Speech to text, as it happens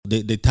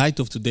The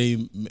title of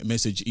today's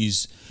message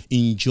is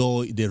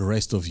Enjoy the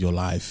Rest of Your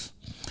Life.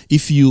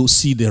 If you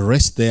see the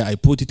rest there, I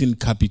put it in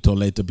capital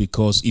letter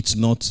because it's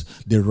not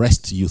the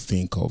rest you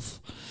think of.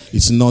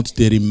 It's not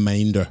the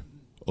remainder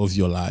of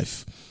your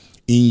life.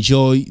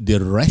 Enjoy the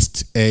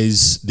rest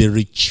as the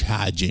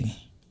recharging.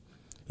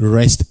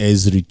 Rest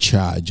as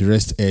recharge.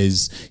 Rest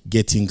as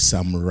getting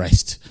some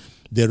rest.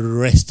 The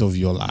rest of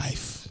your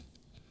life.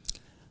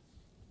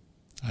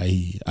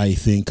 I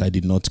think I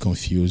did not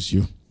confuse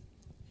you.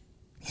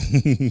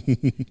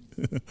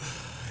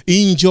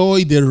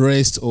 Enjoy the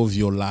rest of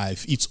your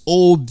life. It's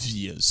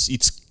obvious,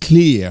 it's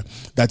clear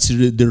that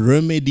the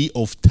remedy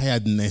of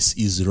tiredness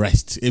is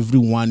rest.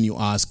 Everyone you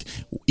ask,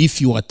 if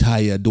you are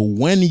tired or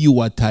when you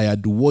are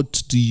tired,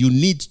 what do you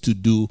need to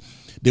do?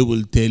 They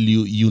will tell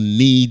you, you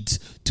need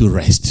to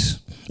rest.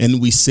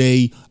 And we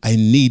say, I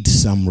need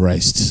some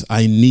rest.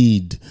 I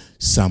need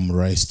some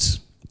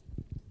rest.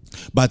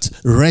 But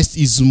rest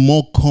is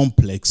more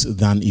complex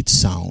than it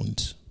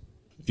sounds.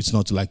 It's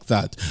not like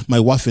that. My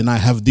wife and I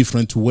have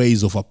different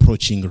ways of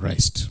approaching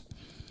rest.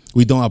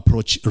 We don't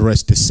approach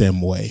rest the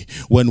same way.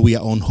 When we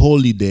are on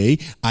holiday,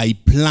 I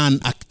plan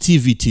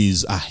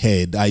activities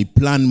ahead. I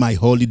plan my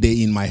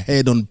holiday in my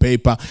head on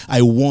paper.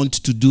 I want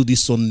to do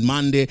this on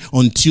Monday,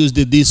 on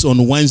Tuesday this,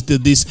 on Wednesday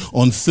this,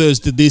 on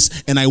Thursday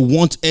this, and I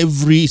want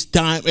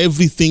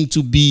everything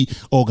to be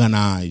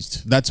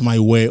organized. That's my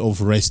way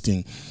of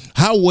resting.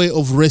 Our way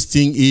of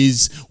resting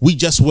is we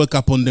just wake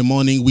up on the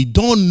morning. We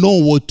don't know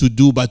what to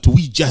do, but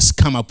we just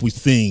come up with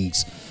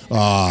things.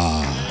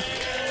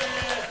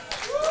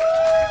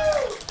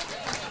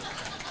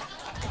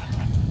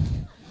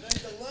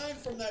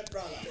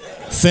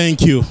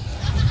 Thank you.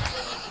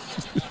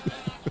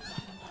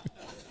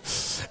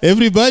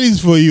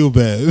 Everybody's for you,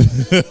 babe.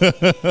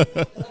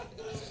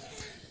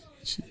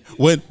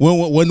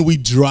 When we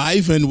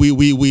drive, and we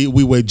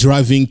were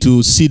driving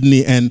to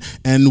Sydney, and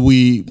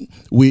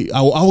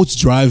I was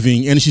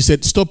driving, and she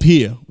said, stop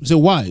here. I said,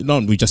 why? No,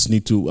 we just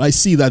need to. I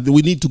see that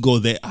we need to go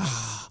there.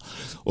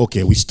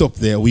 Okay, we stop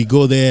there. We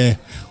go there.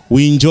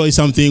 We enjoy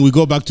something. We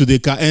go back to the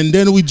car, and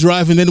then we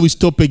drive, and then we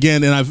stop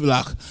again. And I feel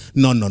like,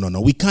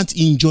 no. We can't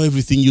enjoy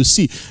everything. You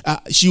see,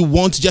 she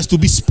wants just to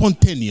be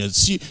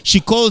spontaneous. She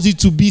calls it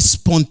to be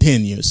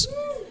spontaneous.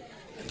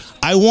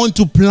 I want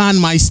to plan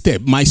my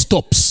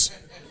stops.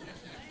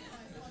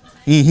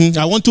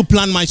 I want to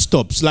plan my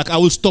stops. Like I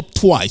will stop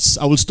twice.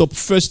 I will stop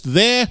first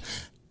there,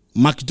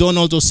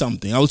 McDonald's or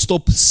something. I will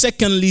stop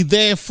secondly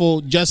there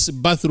for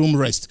just bathroom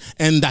rest.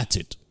 And that's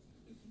it.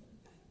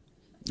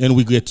 And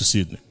we get to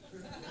Sydney.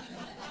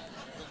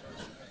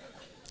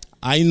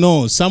 I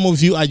know some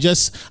of you are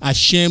just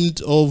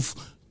ashamed of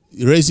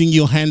raising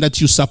your hand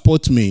that you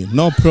support me.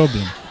 No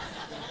problem.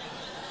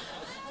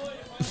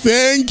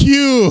 Thank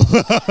you.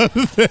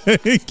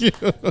 Thank you.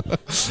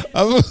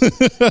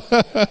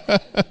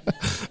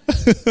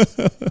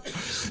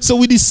 So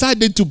we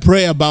decided to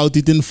pray about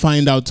it and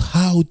find out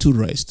how to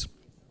rest.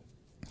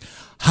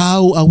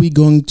 How are we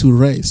going to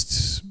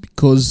rest?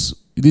 Because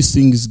this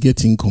thing is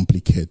getting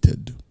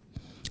complicated.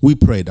 We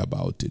prayed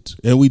about it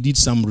and we did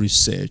some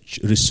research.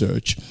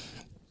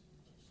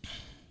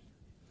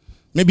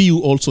 Maybe you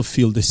also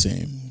feel the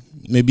same.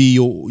 Maybe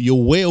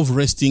your way of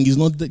resting is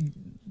not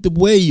the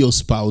way your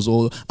spouse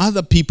or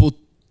other people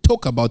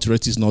talk about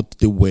rest is not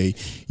the way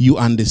you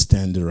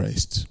understand the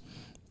rest.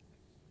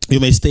 You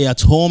may stay at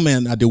home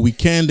and at the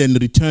weekend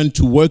and return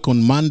to work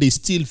on Monday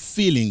still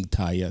feeling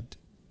tired.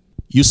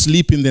 You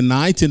sleep in the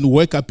night and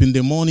wake up in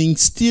the morning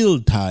still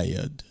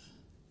tired.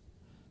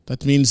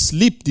 That means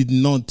sleep did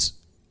not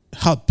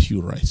help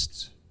you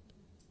rest.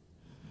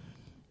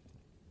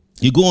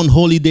 You go on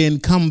holiday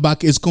and come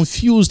back as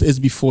confused as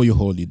before your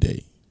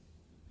holiday.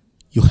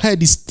 Your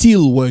head is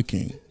still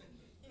working.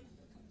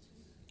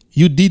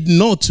 You did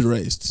not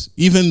rest,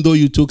 even though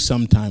you took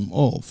some time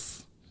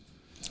off.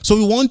 So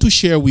we want to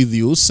share with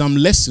you some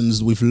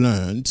lessons we've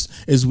learned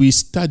as we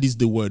studied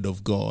the Word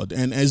of God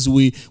and as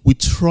we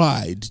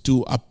tried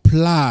to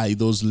apply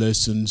those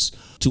lessons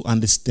to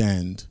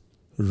understand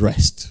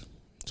rest.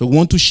 So we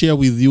want to share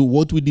with you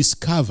what we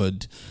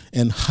discovered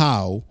and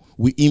how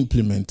we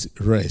implement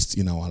rest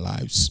in our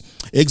lives.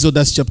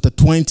 Exodus chapter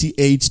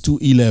 28 to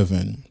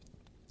 11.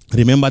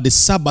 Remember the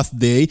Sabbath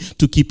day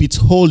to keep it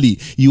holy.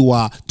 You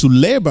are to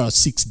labor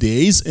 6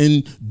 days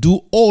and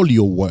do all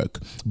your work.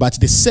 But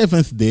the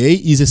seventh day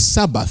is a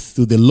Sabbath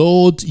to the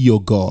Lord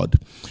your God.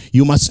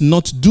 You must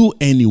not do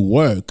any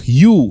work,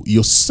 you,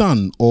 your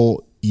son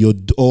or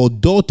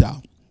daughter,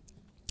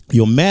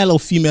 your male or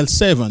female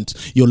servant,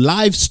 your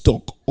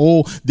livestock,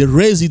 or the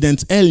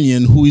resident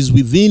alien who is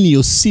within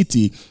your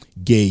city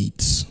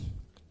gates.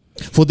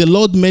 For the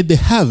Lord made the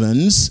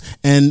heavens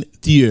and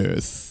the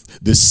earth,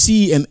 the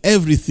sea and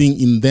everything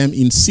in them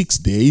in 6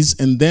 days,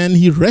 and then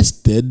he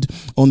rested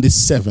on the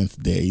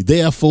seventh day.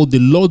 Therefore the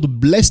Lord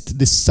blessed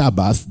the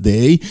Sabbath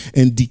day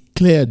and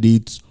declared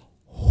it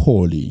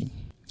holy.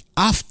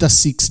 After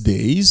 6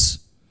 days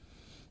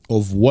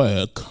of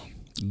work,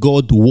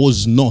 God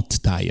was not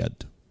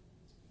tired.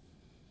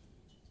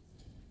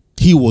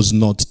 He was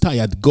not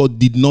tired. God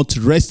did not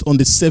rest on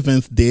the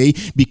seventh day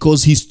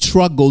because he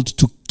struggled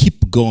to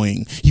keep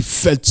going. He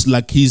felt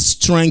like his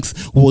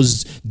strength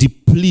was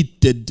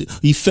depleted.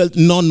 He felt,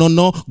 no.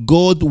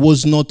 God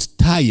was not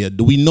tired.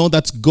 We know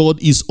that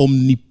God is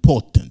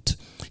omnipotent.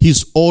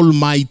 He's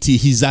almighty.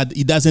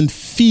 He doesn't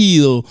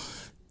feel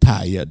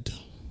tired.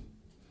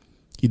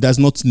 He does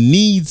not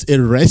need a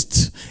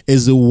rest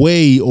as a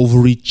way of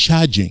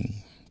recharging.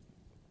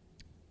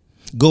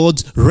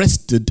 God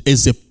rested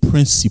as a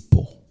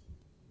principle.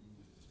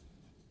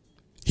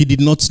 He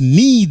did not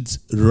need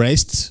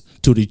rest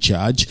to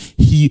recharge.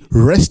 He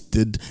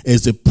rested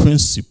as a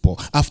principle.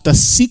 After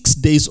 6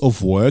 days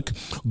of work,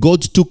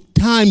 God took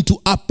time to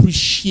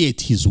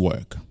appreciate his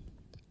work.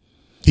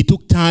 He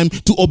took time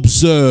to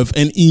observe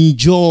and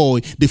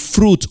enjoy the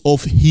fruit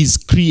of his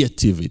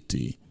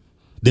creativity.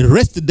 The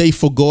rest day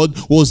for God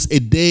was a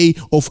day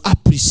of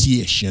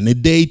appreciation, a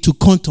day to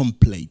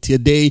contemplate, a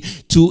day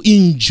to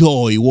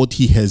enjoy what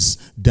he has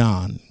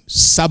done.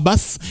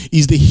 Sabbath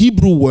is the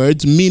Hebrew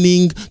word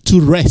meaning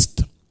to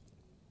rest.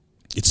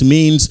 It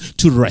means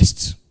to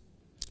rest.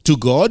 To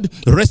God,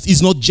 rest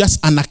is not just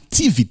an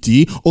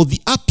activity or the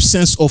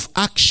absence of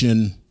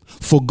action.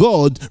 For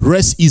God,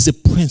 rest is a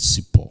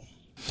principle.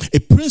 A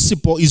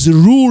principle is a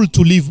rule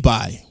to live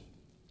by.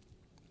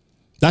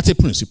 That's a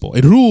principle,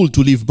 a rule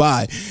to live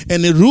by.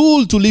 And a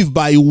rule to live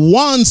by,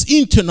 once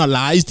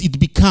internalized, it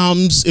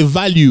becomes a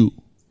value.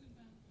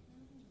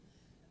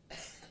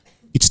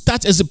 It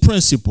starts as a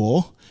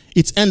principle,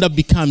 it ends up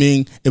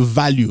becoming a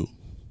value.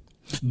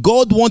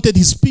 God wanted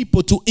his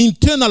people to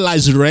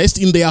internalize rest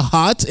in their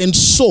heart and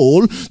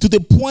soul to the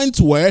point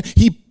where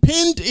he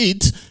pinned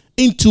it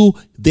into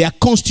their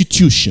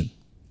constitution,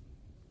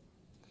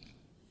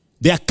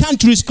 their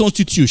country's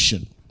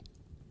constitution.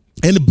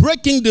 And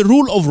breaking the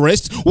rule of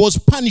rest was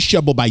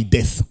punishable by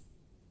death.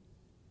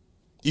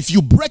 If you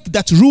break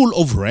that rule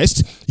of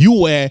rest,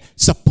 you were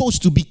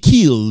supposed to be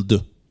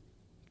killed,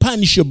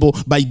 punishable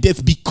by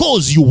death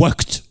because you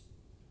worked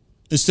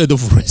instead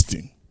of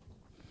resting.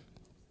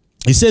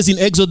 It says in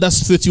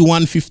Exodus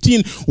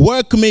 31:15,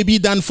 work may be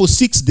done for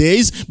 6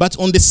 days, but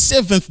on the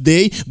seventh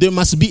day there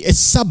must be a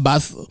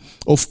Sabbath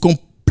of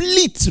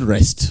complete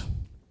rest,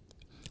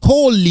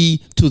 holy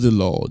to the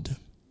Lord.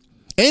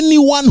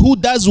 Anyone who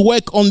does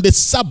work on the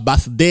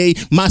Sabbath day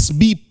must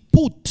be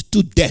put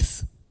to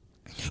death.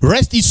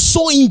 Rest is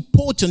so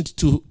important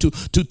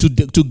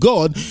to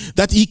God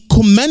that he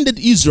commanded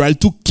Israel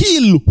to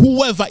kill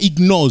whoever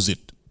ignores it.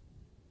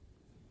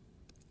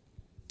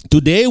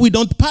 Today, we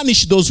don't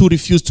punish those who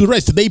refuse to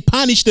rest. They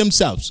punish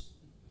themselves.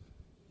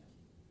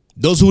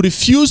 Those who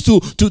refuse to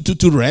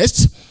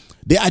rest,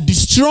 they are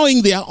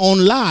destroying their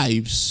own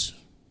lives.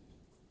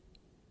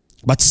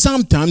 But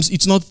sometimes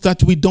it's not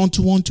that we don't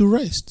want to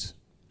rest.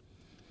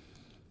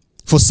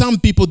 For some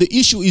people, the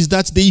issue is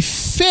that they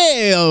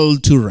fail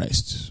to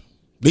rest.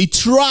 They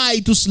try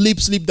to sleep,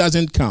 sleep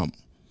doesn't come.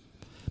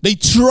 They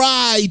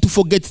try to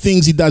forget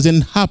things, it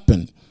doesn't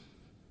happen.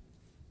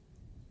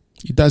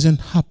 It doesn't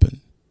happen.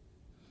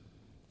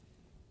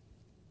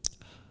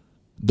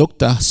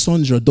 Dr.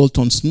 Sondra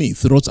Dalton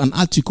Smith wrote an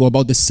article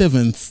about the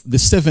seven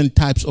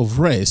types of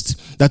rest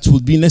that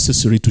would be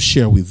necessary to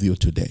share with you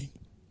today.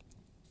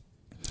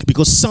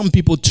 Because some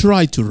people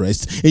try to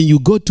rest and you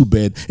go to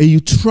bed and you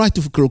try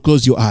to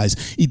close your eyes.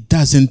 It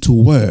doesn't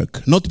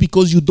work. Not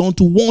because you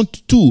don't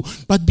want to,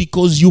 but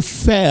because you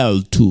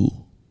fail to.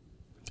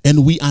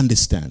 And we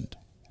understand.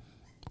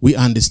 We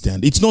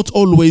understand. It's not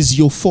always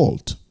your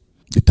fault.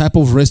 The type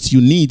of rest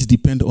you need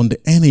depends on the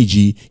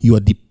energy you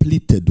are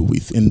depleted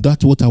with. And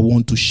that's what I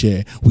want to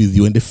share with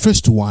you. And the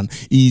first one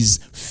is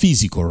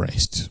physical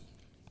rest.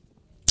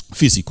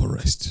 Physical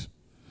rest.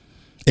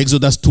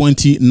 Exodus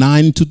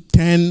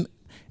 29:10.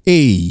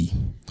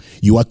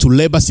 You are to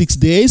labor 6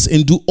 days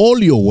and do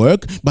all your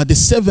work, but the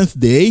seventh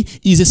day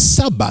is a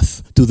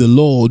Sabbath to the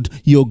Lord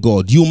your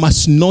God. You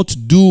must not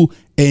do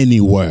any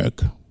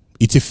work.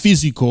 It's a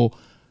physical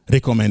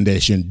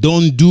recommendation.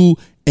 Don't do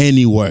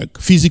any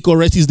work. Physical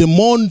rest is the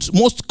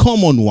most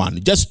common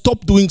one. Just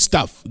stop doing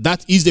stuff.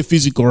 That is the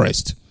physical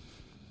rest.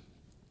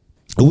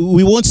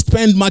 We won't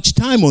spend much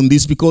time on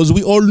this because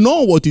we all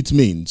know what it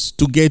means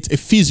to get a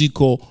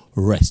physical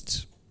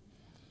rest.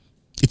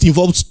 It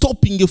involves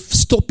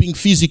stopping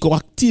physical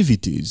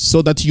activities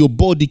so that your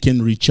body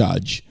can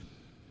recharge.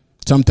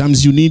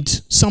 Sometimes you need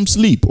some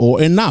sleep or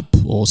a nap,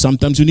 or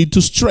sometimes you need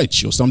to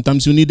stretch, or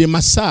sometimes you need a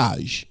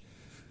massage.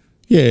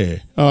 Yeah.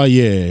 Oh,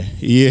 yeah.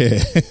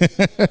 Yeah.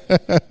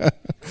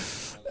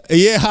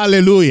 Yeah,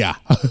 hallelujah.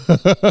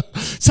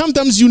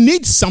 Sometimes you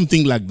need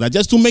something like that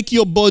just to make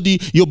your body,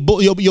 your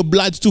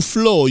blood to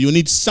flow. You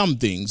need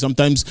something.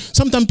 Sometimes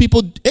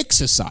people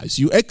exercise.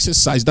 You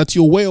exercise. That's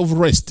your way of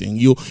resting.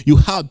 You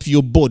help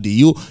your body.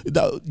 You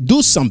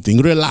do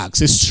something.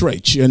 Relax,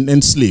 stretch,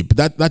 and sleep.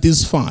 That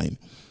is fine.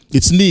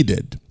 It's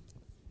needed.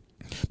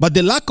 But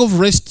the lack of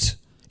rest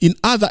in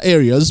other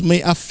areas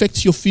may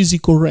affect your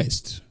physical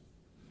rest.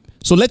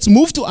 So let's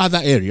move to other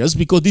areas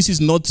because this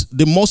is not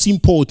the most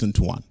important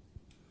one.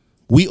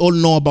 We all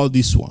know about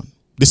this one.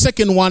 The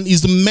second one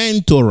is the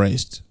mental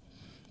rest.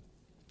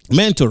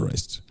 Mental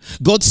rest.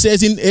 God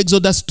says in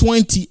Exodus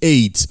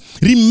 28,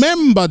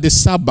 remember the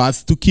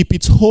Sabbath to keep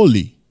it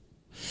holy.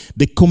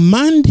 The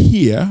command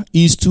here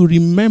is to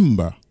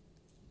remember.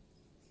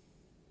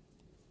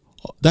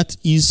 That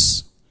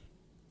is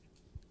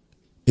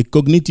a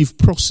cognitive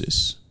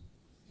process.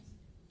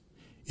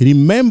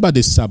 Remember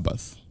the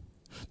Sabbath.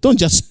 Don't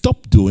just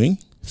stop doing.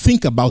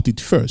 Think about it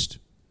first.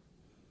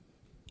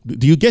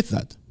 Do you get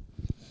that?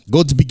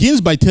 God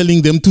begins by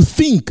telling them to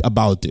think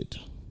about it.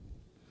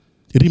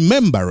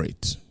 Remember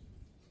it.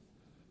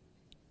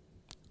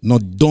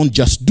 Not don't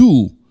just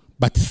do,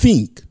 but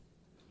think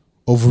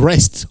of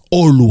rest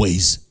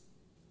always.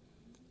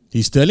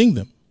 He's telling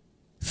them,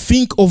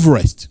 think of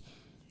rest.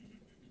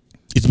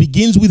 It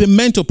begins with a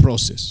mental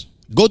process.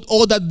 God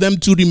ordered them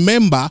to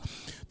remember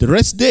the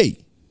rest day.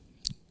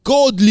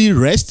 Godly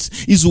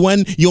rest is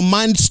when your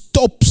mind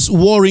stops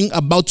worrying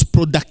about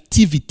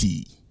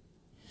productivity.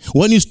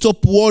 When you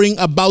stop worrying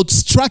about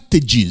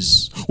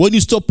strategies. When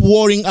you stop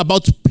worrying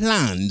about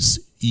plans,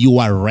 you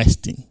are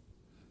resting.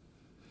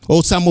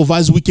 Or some of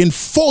us, we can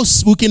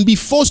be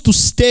forced to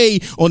stay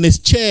on a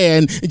chair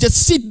and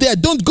just sit there.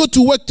 Don't go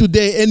to work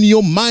today, and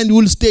your mind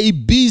will stay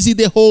busy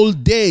the whole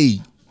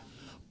day.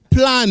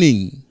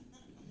 Planning.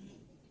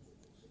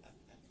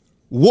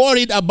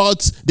 Worried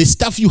about the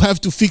stuff you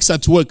have to fix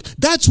at work.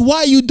 That's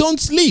why you don't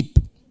sleep.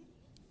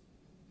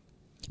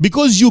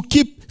 Because you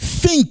keep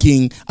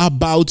thinking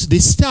about the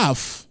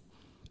stuff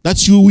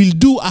that you will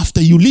do after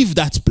you leave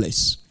that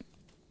place.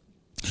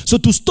 So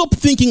to stop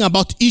thinking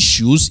about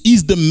issues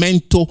is the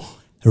mental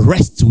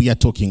rest we are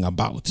talking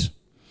about.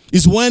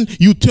 It's when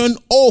you turn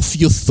off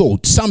your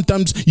thoughts.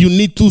 Sometimes you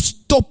need to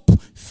stop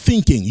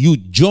thinking. You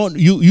journal.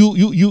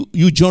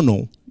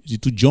 Is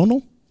it to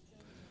journal?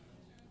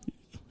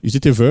 Is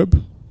it a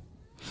verb?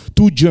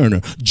 To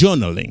journal.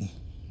 Journaling.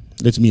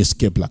 Let me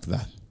escape like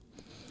that.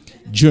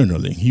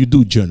 Journaling. You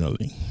do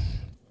journaling.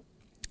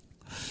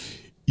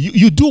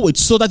 You do it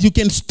so that you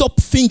can stop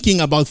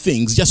thinking about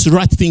things. Just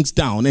write things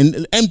down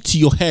and empty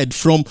your head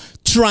from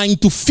trying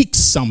to fix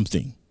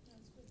something.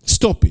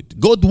 Stop it.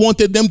 God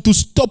wanted them to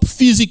stop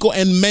physical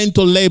and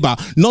mental labor.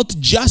 Not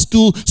just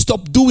to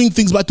stop doing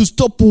things, but to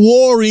stop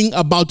worrying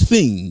about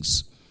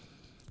things.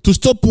 To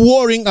stop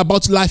worrying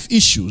about life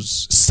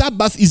issues.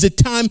 Sabbath is a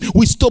time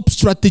we stop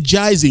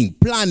strategizing,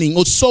 planning,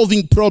 or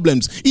solving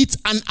problems. It's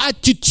an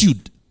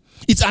attitude.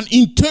 It's an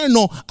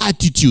internal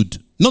attitude.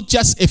 Not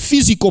just a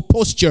physical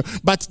posture,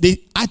 but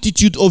the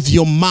attitude of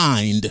your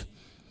mind.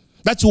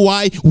 That's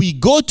why we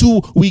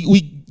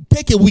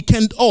take a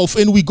weekend off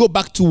and we go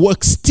back to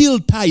work still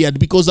tired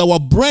because our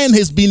brain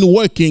has been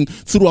working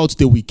throughout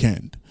the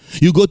weekend.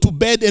 You go to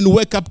bed and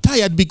wake up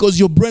tired because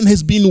your brain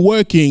has been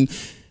working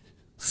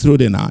through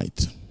the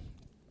night.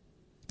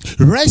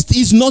 Rest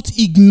is not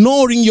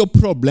ignoring your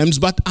problems,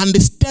 but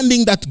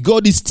understanding that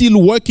God is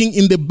still working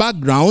in the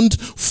background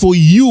for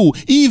you,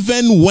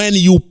 even when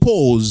you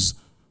pause.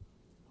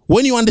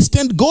 When you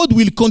understand God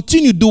will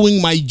continue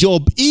doing my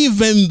job,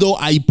 even though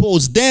I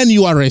pause, then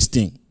you are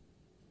resting.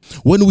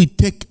 When we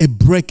take a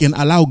break and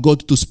allow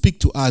God to speak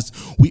to us,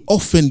 we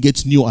often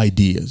get new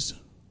ideas.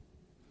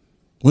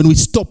 When we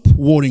stop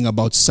worrying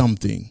about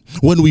something,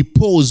 when we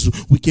pause,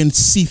 we can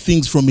see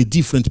things from a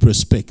different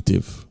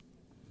perspective.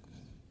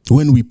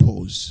 When we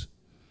pause,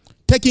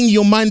 taking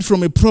your mind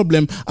from a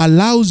problem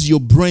allows your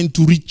brain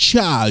to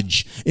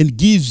recharge and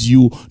gives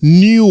you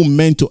new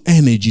mental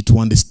energy to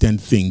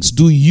understand things.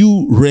 Do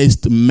you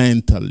rest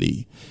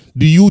mentally?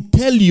 Do you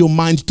tell your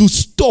mind to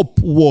stop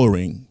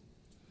worrying?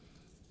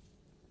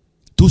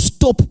 To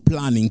stop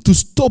planning? To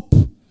stop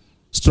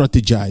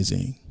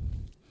strategizing?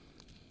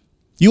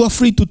 You are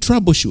free to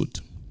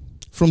troubleshoot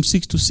from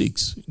 6 to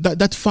 6.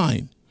 That's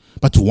fine.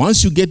 But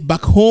once you get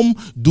back home,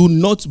 do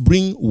not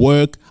bring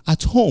work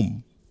at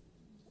home.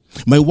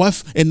 My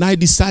wife and I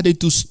decided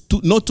to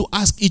not to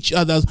ask each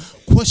other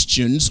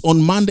questions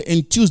on Monday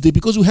and Tuesday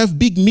because we have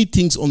big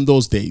meetings on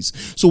those days.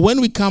 So when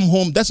we come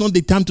home, that's not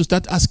the time to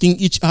start asking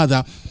each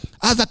other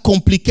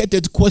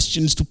complicated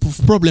questions to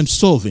problem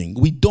solving.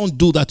 We don't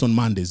do that on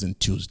Mondays and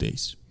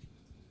Tuesdays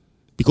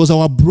because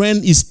our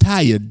brain is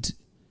tired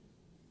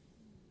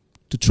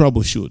to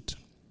troubleshoot.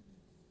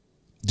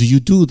 Do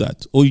you do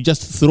that? Or you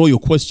just throw your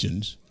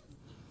questions?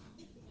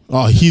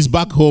 Oh, he's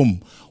back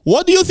home.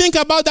 What do you think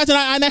about that?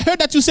 And I heard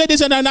that you said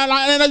this and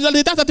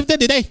that's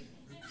today.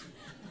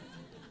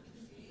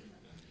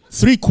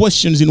 3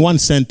 questions in one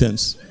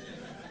sentence.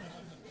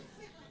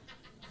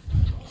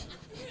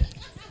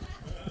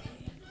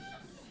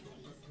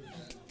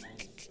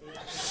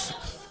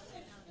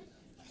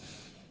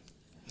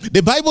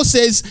 The Bible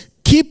says,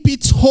 keep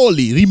it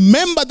holy.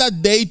 Remember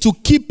that day to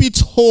keep it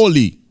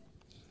holy.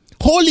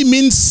 Holy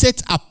means set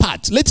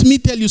apart. Let me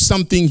tell you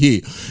something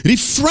here.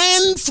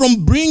 Refrain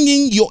from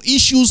bringing your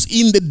issues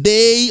in the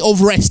day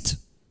of rest.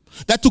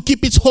 That to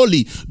keep it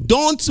holy.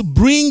 Don't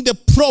bring the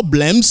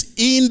problems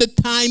in the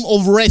time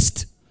of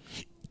rest.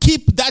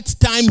 Keep that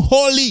time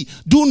holy.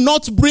 Do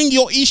not bring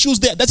your issues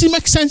there. Does it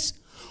make sense?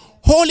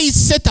 Holy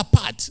is set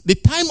apart. The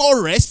time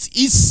of rest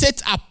is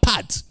set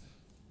apart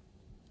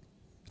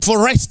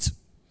for rest.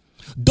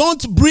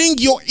 Don't bring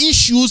your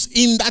issues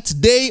in that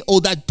day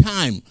or that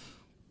time.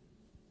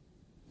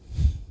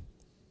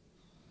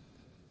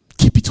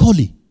 Keep it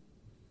holy.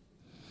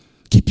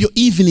 Keep your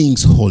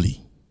evenings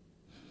holy.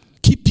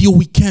 Keep your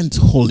weekends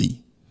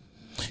holy.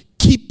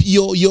 Keep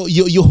your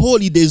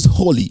holidays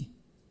holy.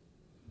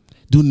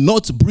 Do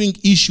not bring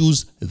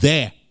issues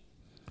there.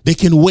 They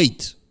can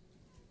wait.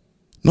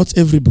 Not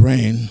every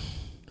brain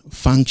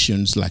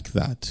functions like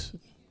that.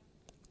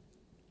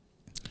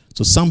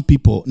 So some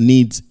people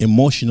need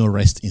emotional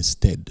rest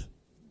instead.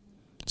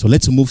 So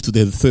let's move to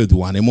the third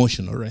one,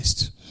 emotional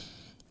rest.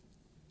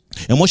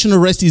 Emotional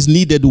rest is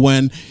needed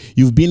when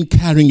you've been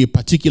carrying a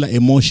particular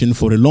emotion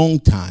for a long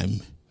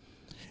time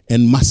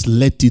and must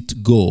let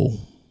it go.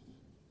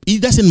 It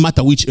doesn't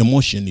matter which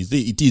emotion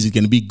it is. It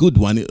can be a good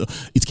one.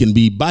 It can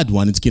be a bad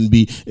one. It can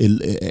be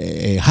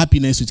a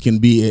happiness. It can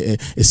be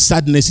a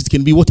sadness. It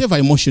can be whatever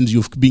emotions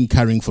you've been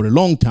carrying for a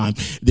long time.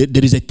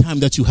 There is a time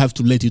that you have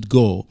to let it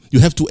go. You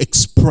have to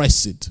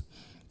express it.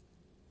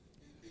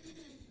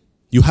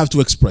 You have to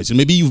express it.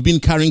 Maybe you've been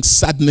carrying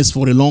sadness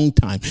for a long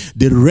time.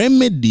 The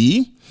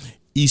remedy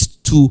is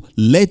to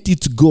let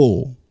it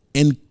go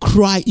and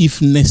cry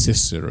if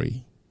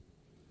necessary.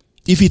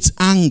 If it's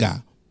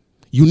anger,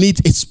 you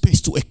need a space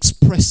to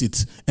express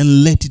it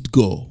and let it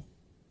go.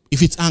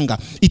 If it's anger,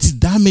 it's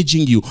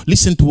damaging you.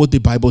 Listen to what the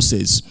Bible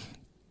says.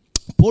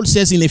 Paul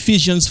says in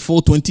Ephesians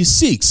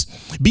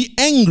 4:26, be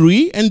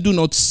angry and do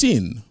not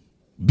sin.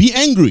 Be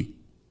angry.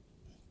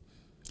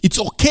 It's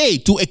okay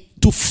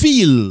to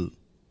feel.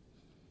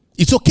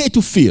 It's okay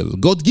to feel.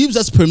 God gives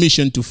us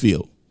permission to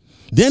feel.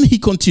 Then he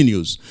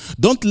continues,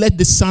 don't let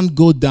the sun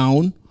go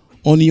down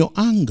on your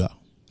anger.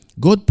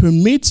 God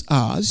permits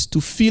us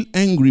to feel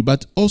angry,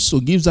 but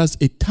also gives us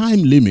a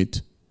time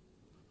limit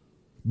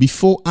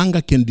before anger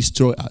can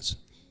destroy us.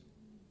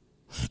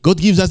 God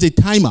gives us a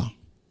timer.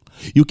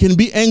 You can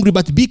be angry,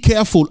 but be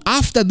careful.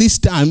 After this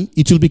time,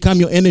 it will become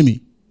your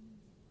enemy.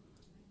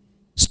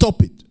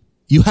 Stop it.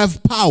 You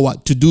have power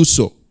to do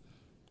so.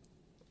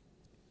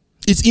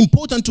 It's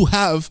important to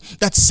have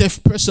that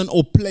safe person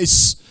or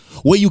place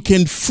where you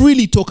can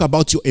freely talk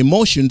about your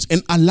emotions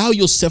and allow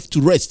yourself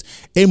to rest.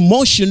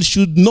 Emotions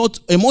should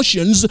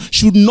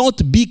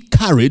not be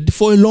carried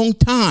for a long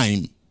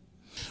time.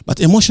 But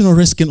emotional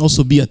rest can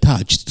also be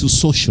attached to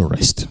social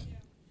rest.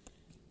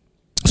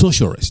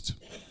 Social rest.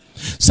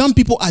 Some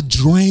people are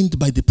drained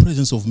by the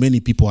presence of many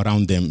people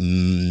around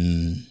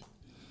them.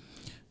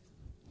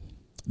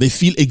 They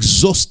feel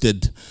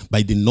exhausted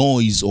by the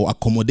noise or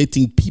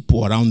accommodating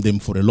people around them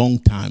for a long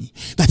time.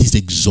 That is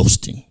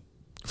exhausting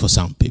for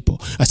some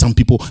people. And some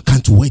people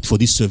can't wait for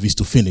this service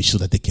to finish so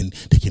that they can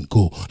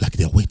go like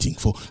they're waiting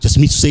for just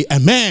me to say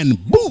amen.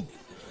 Boom!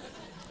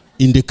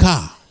 In the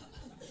car.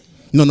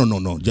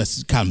 No.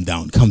 Just calm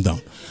down.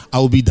 I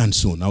will be done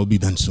soon.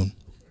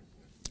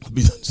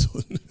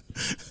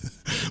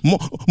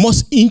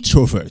 Most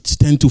introverts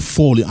tend to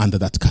fall under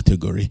that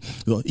category.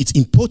 It's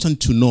important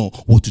to know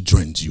what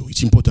drains you.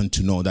 It's important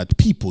to know that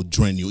people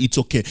drain you. It's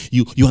okay.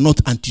 You are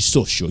not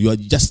antisocial. You are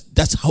just,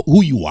 that's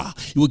who you are.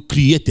 You were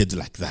created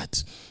like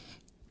that.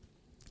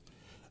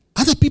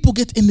 Other people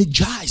get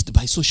energized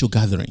by social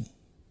gathering.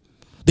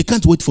 They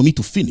can't wait for me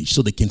to finish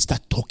so they can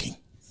start talking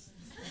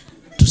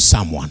to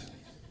someone.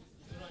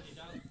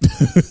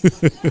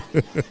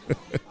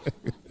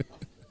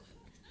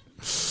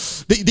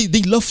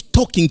 They love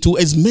talking to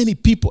as many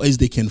people as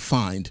they can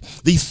find.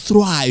 They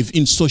thrive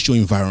in social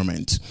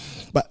environment.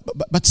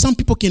 But some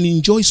people can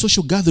enjoy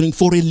social gathering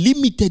for a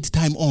limited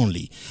time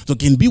only. So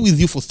they can be with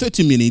you for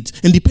 30 minutes,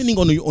 and depending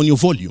on your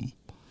volume.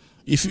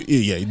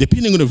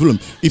 Depending on the volume.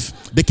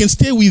 If they can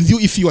stay with you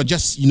if you are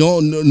just,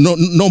 no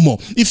more.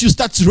 If you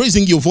start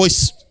raising your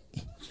voice,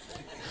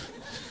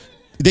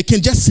 they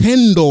can just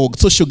handle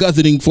social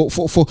gathering for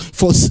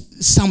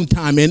some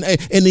time and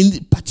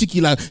in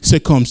particular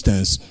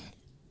circumstance.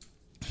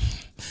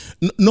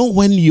 Know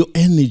when your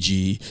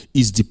energy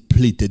is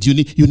depleted. You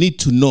need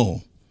to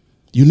know.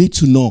 You need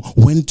to know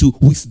when to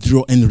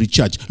withdraw and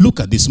recharge. Look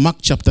at this, Mark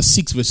chapter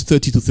 6, verse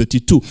 30 to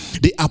 32.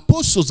 The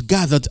apostles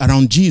gathered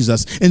around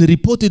Jesus and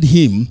reported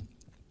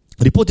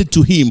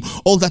to him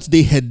all that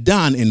they had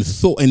done and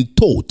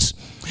taught.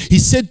 He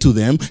said to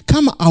them,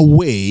 come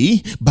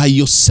away by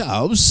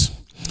yourselves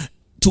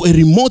to a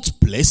remote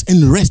place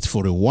and rest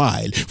for a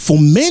while. For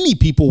many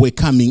people were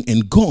coming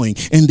and going,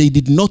 and they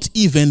did not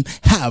even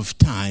have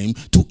time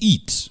to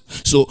eat.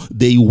 So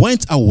they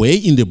went away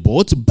in the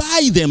boat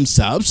by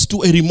themselves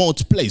to a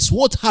remote place.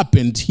 What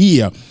happened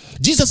here?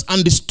 Jesus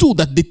understood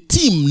that the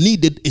team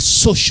needed a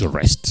social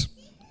rest.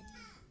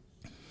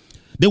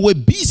 They were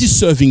busy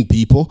serving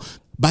people,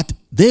 but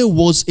there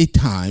was a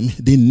time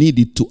they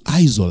needed to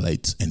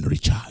isolate and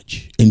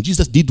recharge. And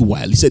Jesus did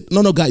well. He said,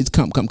 no, guys,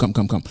 come.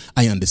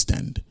 I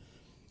understand.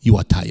 You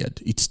are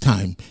tired. It's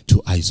time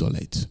to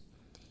isolate.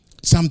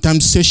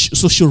 Sometimes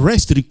social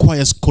rest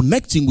requires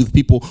connecting with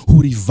people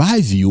who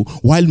revive you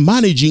while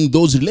managing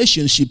those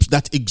relationships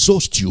that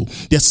exhaust you.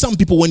 There are some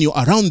people, when you're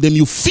around them,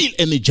 you feel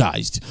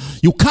energized.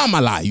 You come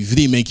alive.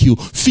 They make you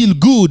feel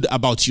good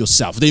about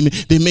yourself.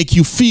 They make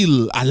you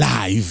feel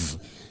alive.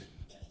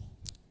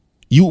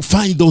 You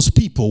find those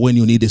people when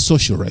you need a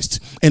social rest.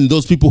 And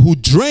those people who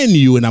drain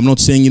you, and I'm not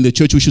saying in the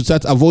church we should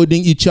start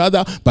avoiding each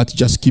other, but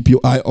just keep your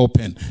eye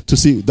open to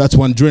see, that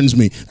one drains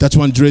me, that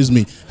one drains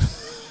me.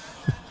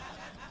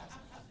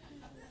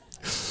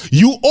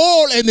 You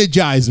all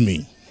energize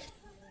me.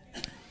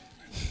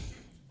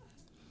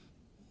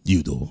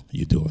 You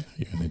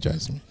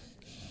energize me.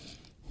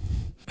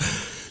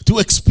 To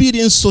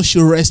experience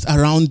social rest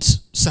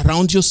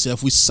surround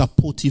yourself with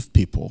supportive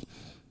people.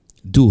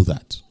 Do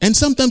that. And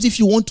sometimes if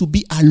you want to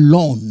be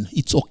alone,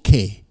 it's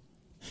okay.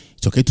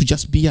 It's okay to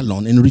just be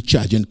alone and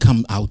recharge and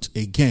come out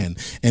again.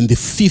 And the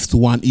fifth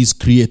one is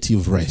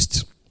creative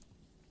rest.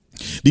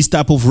 This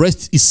type of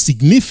rest is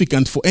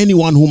significant for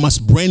anyone who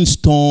must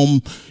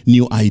brainstorm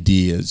new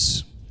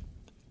ideas.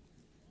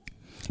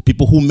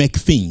 People who make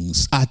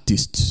things,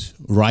 artists,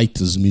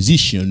 writers,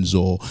 musicians,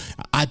 or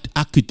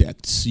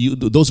architects,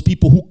 those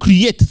people who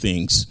create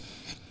things,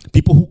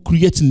 people who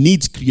create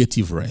need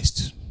creative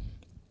rest.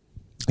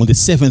 On the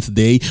seventh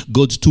day,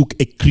 God took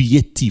a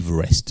creative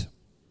rest.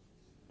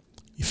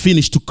 He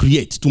finished to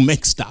create, to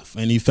make stuff,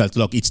 and he felt,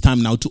 look, it's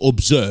time now to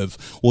observe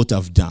what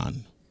I've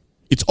done.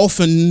 It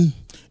often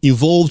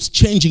involves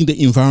changing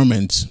the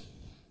environment.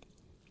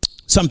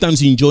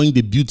 Sometimes enjoying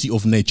the beauty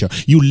of nature.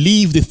 You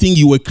leave the thing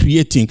you were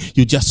creating,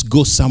 you just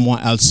go somewhere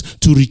else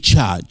to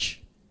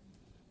recharge.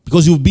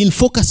 Because you've been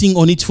focusing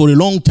on it for a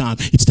long time,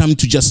 it's time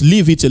to just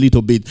leave it a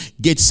little bit,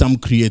 get some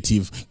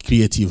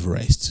creative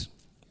rest.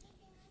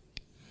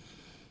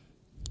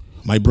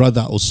 My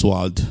brother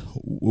Oswald,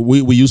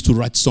 we used to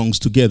write songs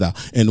together,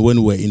 and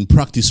when we're in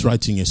practice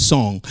writing a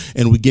song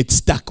and we get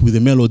stuck with a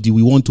melody,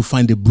 we want to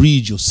find a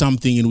bridge or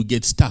something and we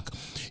get stuck,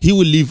 he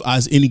will leave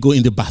us and go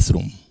in the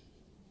bathroom,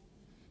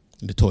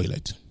 in the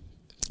toilet,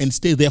 and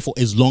stay there for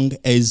as long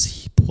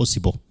as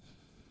possible.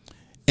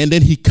 And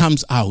then he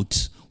comes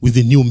out with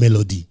a new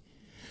melody.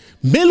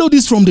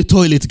 Melodies from the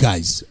toilet,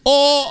 guys.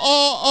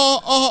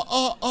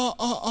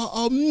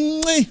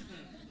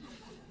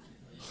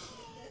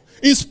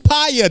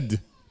 Inspired.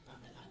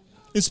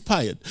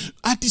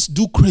 Artists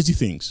do crazy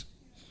things.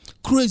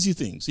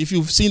 If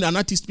you've seen an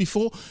artist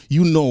before,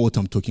 you know what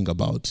I'm talking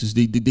about.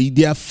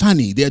 They are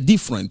funny. They are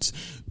different.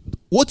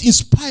 What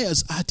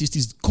inspires artists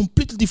is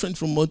completely different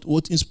from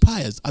what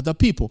inspires other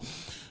people.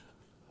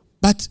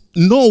 But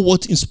know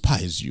what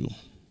inspires you.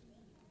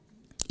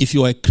 If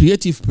you are a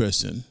creative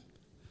person,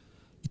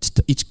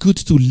 it's good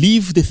to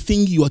leave the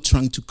thing you are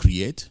trying to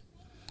create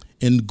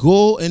and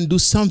go and do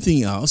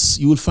something else.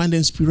 You will find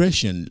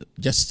inspiration.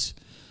 Just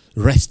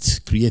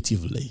rest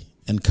creatively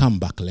and come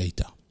back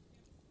later.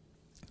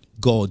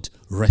 God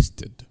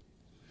rested.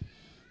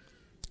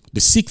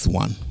 The sixth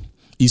one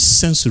is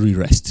sensory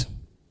rest.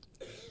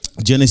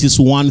 Genesis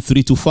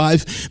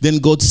 1:3-5. Then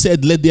God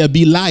said, let there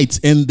be light,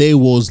 and there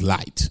was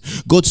light.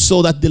 God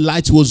saw that the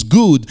light was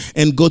good,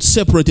 and God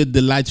separated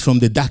the light from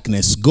the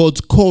darkness.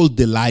 God called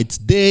the light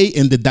day,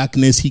 and the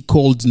darkness he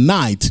called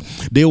night.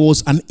 There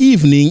was an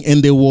evening,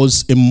 and there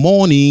was a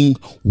morning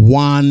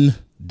one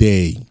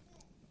day.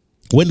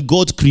 When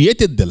God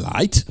created the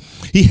light,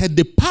 he had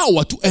the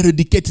power to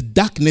eradicate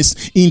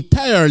darkness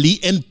entirely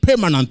and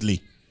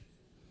permanently.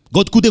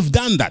 God could have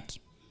done that.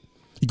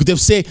 He could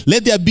have said,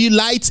 let there be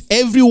light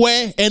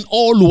everywhere and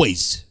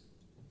always.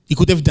 He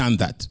could have done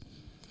that.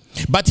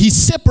 But he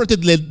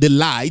separated the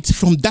light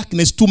from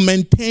darkness to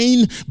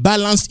maintain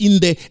balance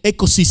in the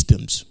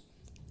ecosystems.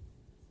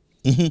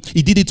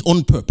 He did it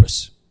on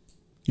purpose.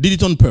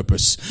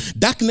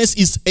 Darkness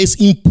is as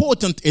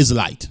important as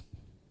light.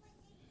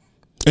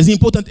 There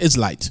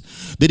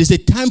is a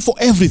time for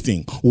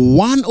everything.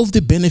 One of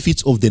the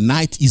benefits of the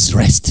night is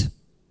rest.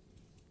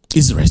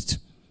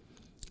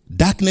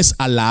 Darkness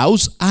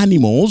allows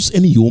animals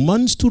and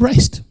humans to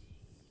rest.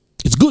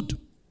 It's good.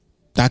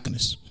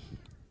 Darkness.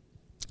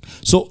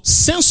 So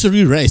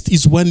sensory rest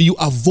is when you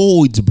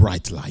avoid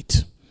bright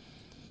light,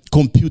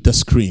 computer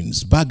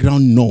screens,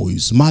 background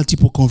noise,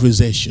 multiple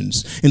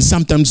conversations, and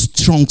sometimes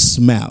strong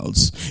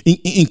smells,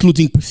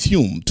 including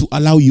perfume, to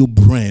allow your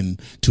brain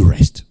to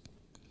rest.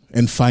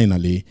 And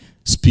finally,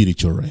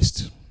 spiritual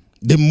rest.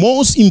 The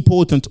most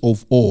important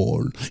of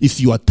all, if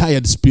you are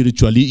tired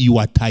spiritually, you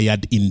are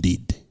tired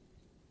indeed.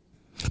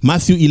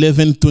 Matthew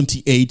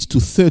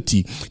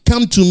 11:28-30.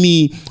 Come to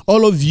me,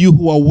 all of you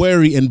who are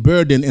weary and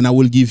burdened, and I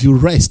will give you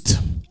rest.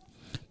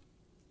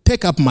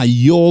 Take up my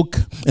yoke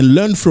and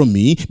learn from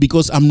me,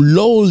 because I'm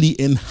lowly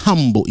and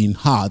humble in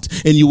heart,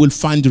 and you will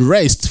find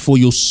rest for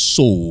your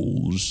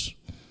souls.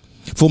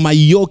 For my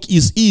yoke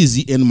is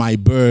easy and my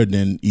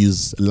burden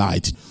is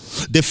light.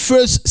 The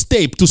first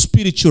step to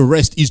spiritual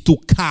rest is to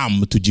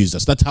come to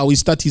Jesus. That's how he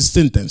starts his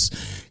sentence.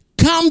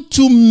 Come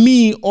to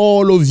me,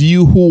 all of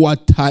you who are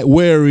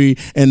weary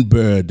and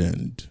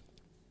burdened.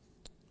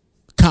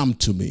 Come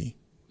to me.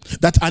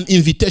 That's an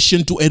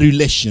invitation to a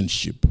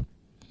relationship.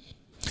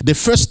 The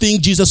first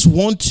thing Jesus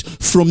wants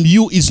from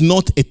you is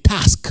not a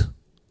task.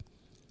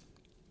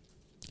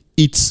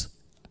 It's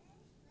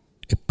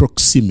a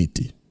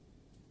proximity.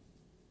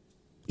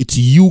 It's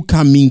you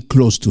coming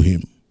close to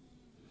him.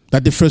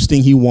 That's the first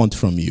thing he wants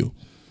from you.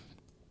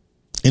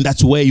 And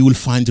that's where you will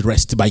find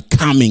rest, by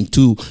coming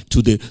to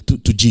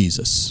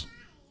Jesus.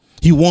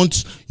 He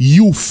wants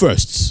you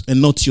first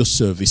and not your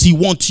service. He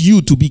wants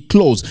you to be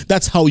close.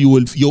 That's how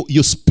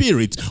your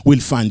spirit will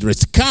find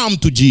rest. Come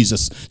to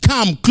Jesus.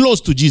 Come close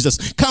to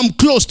Jesus. Come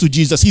close to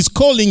Jesus. He's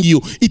calling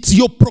you. It's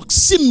your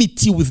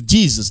proximity with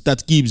Jesus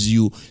that gives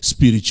you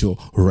spiritual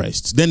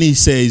rest. Then he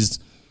says,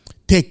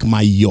 take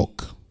my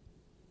yoke.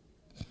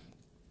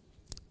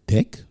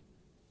 Take.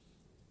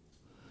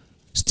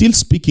 Still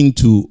speaking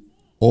to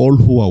all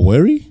who are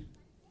weary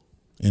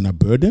and are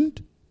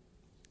burdened.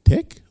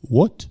 Take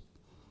what?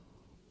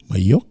 My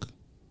yoke.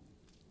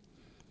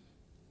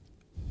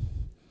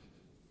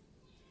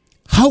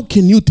 How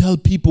can you tell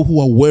people who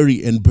are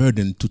weary and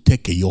burdened to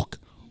take a yoke?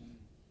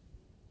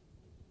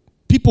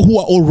 People who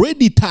are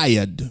already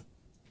tired,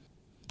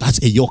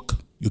 that's a yoke.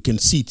 You can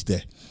see it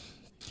there.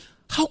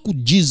 How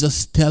could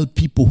Jesus tell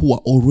people who are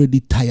already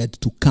tired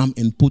to come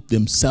and put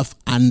themselves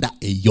under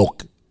a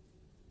yoke?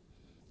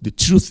 The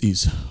truth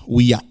is,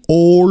 we are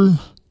all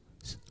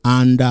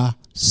under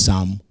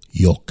some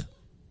yoke.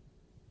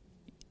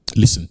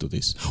 Listen to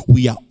this.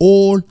 We are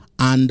all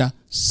under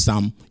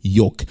some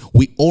yoke.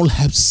 We all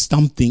have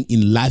something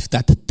in life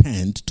that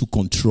tends to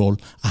control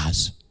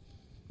us.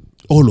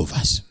 All of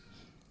us.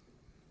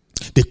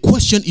 The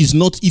question is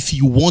not if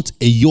you want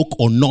a yoke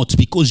or not,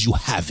 because you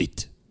have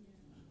it.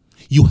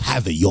 You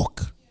have a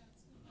yoke.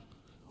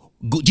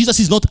 Jesus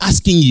is not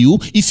asking you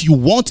if you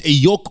want a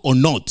yoke or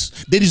not.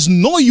 There is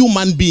no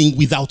human being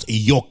without a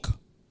yoke.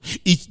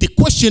 The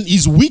question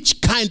is which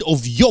kind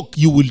of yoke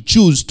you will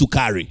choose to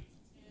carry.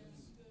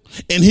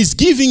 And he's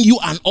giving you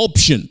an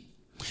option.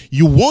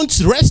 You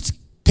want rest?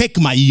 Take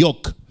my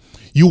yoke.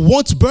 You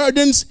want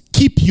burdens?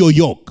 Keep your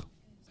yoke.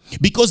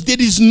 Because there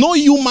is no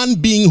human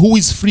being who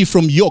is free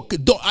from yoke.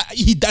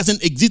 He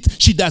doesn't exist.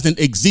 She doesn't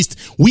exist.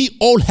 We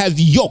all have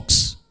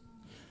yokes.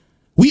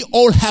 We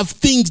all have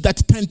things that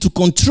tend to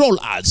control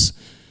us.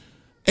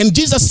 And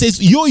Jesus says,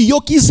 your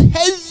yoke is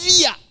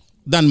heavier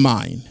than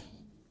mine.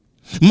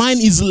 Mine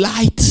is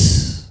light.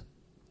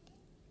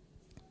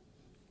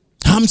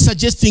 I'm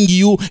suggesting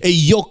you a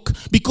yoke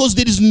because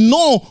there is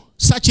no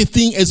such a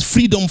thing as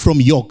freedom from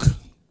yoke.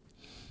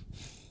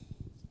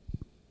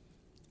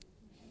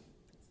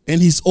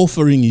 And he's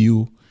offering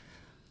you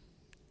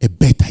a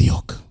better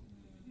yoke.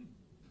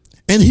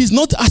 And he's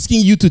not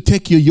asking you to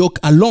take your yoke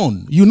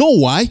alone. You know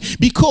why?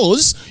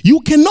 Because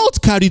you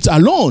cannot carry it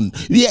alone.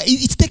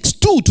 It takes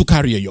two to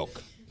carry a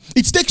yoke.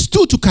 It takes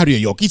two to carry a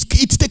yoke.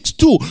 It takes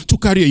two to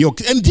carry a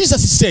yoke. And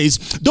Jesus says,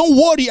 don't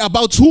worry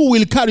about who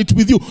will carry it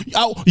with you.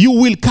 You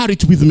will carry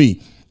it with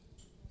me.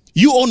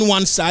 You on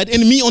one side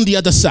and me on the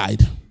other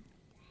side.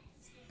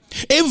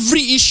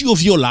 Every issue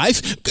of your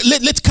life,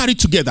 let's carry it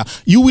together.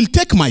 You will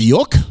take my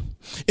yoke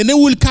and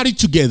then we'll carry it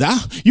together.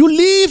 You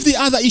leave the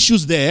other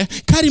issues there,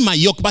 carry my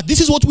yoke. But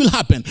this is what will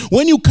happen.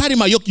 When you carry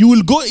my yoke, you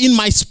will go in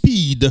my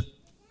speed.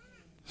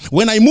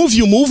 When I move,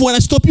 you move. When I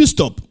stop, you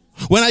stop.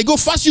 When I go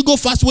fast, you go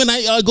fast. When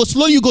I go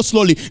slowly, you go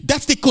slowly.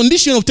 That's the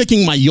condition of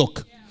taking my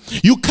yoke.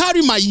 You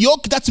carry my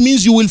yoke, that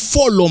means you will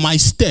follow my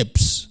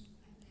steps.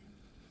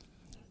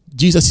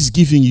 Jesus is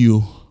giving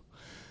you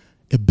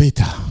a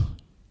better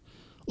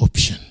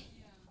option.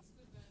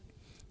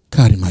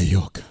 Carry my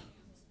yoke.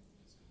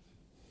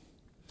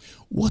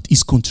 What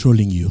is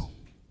controlling you?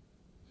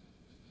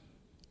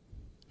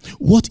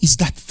 What is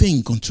that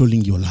thing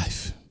controlling your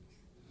life?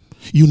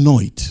 You know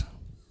it.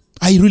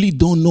 I really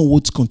don't know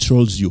what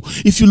controls you.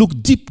 If you look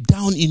deep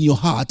down in your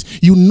heart,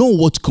 you know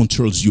what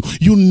controls you.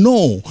 You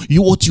know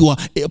what you are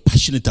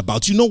passionate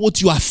about. You know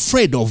what you are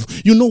afraid of.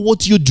 You know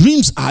what your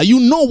dreams are. You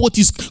know what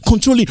is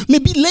controlling.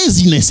 Maybe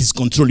laziness is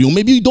controlling you.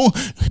 Maybe you don't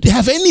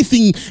have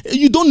anything.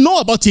 You don't know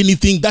about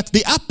anything. That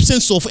the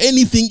absence of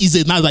anything is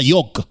another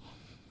yoke.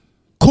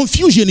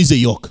 Confusion is a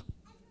yoke.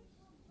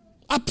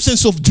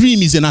 Absence of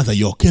dream is another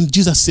yoke. And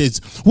Jesus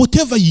says,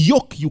 whatever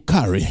yoke you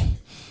carry,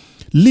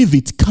 leave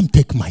it. Come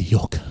take my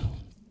yoke.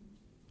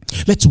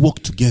 Let's walk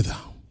together.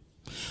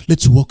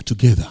 Let's walk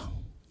together.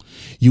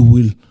 You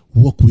will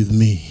walk with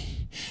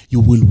me. You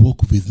will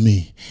walk with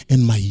me.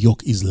 And my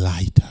yoke is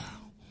lighter.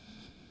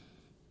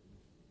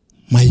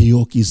 My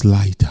yoke is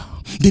lighter.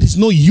 There is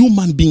no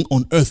human being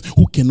on earth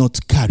who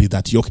cannot carry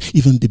that yoke.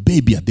 Even the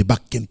baby at the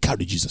back can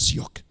carry Jesus'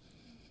 yoke.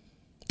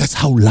 That's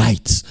how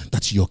light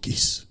that yoke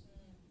is.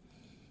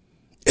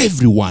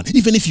 Everyone,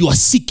 even if you are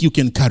sick, you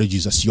can carry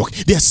Jesus' yoke.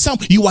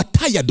 You are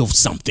tired of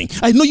something.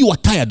 I know you are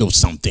tired of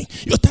something.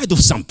 You are tired of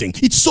something.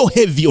 It's so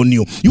heavy on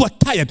you. You are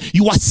tired.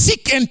 You are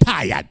sick and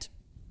tired.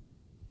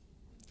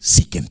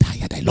 Sick and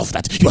tired. I love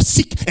that. You are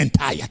sick and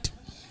tired.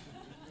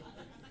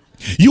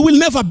 You will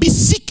never be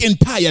sick and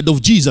tired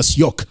of Jesus'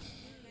 yoke.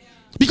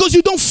 Because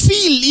you don't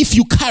feel if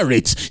you carry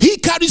it. He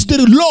carries the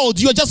load,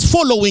 you are just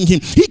following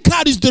him. He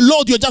carries the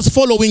load, you are just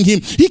following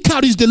him. He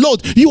carries the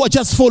load, you are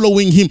just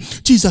following him.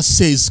 Jesus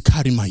says,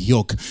 carry my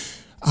yoke.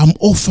 I'm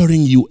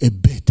offering you a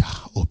better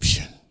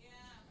option.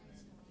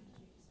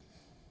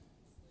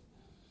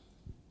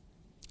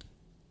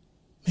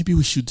 Maybe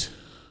we should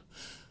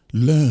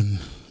learn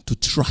to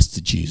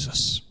trust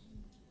Jesus.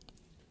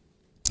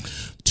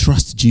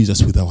 trust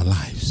Jesus with our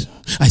lives.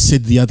 I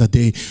said the other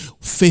day,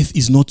 faith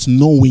is not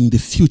knowing the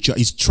future,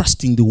 it's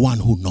trusting the one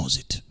who knows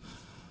it.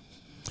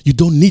 You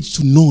don't need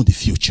to know the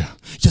future.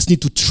 You just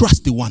need to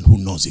trust the one who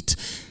knows it.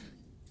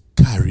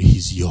 Carry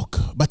his yoke.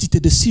 But it's a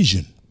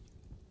decision.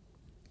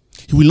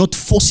 He will not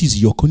force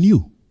his yoke on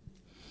you.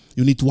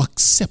 You need to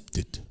accept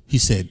it. He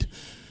said,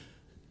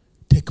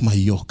 take my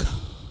yoke.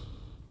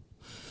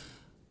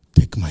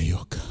 Take my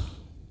yoke.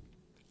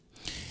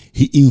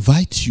 He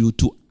invites you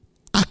to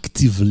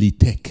actively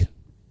take.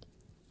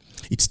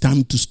 It's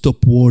time to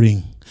stop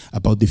worrying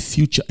about the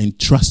future and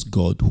trust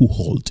God who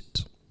holds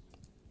it.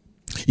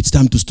 It's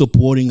time to stop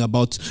worrying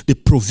about the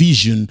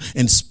provision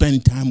and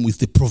spend time with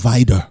the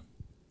provider.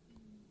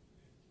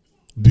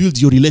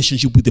 Build your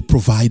relationship with the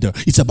provider.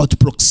 It's about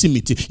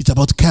proximity. It's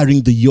about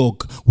carrying the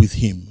yoke with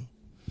him.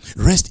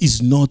 Rest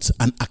is not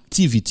an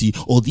activity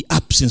or the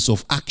absence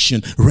of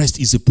action. Rest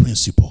is a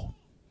principle.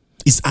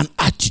 It's an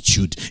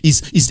attitude.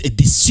 It's a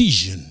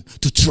decision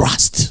to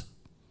trust.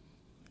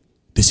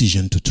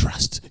 Decision to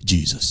trust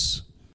Jesus.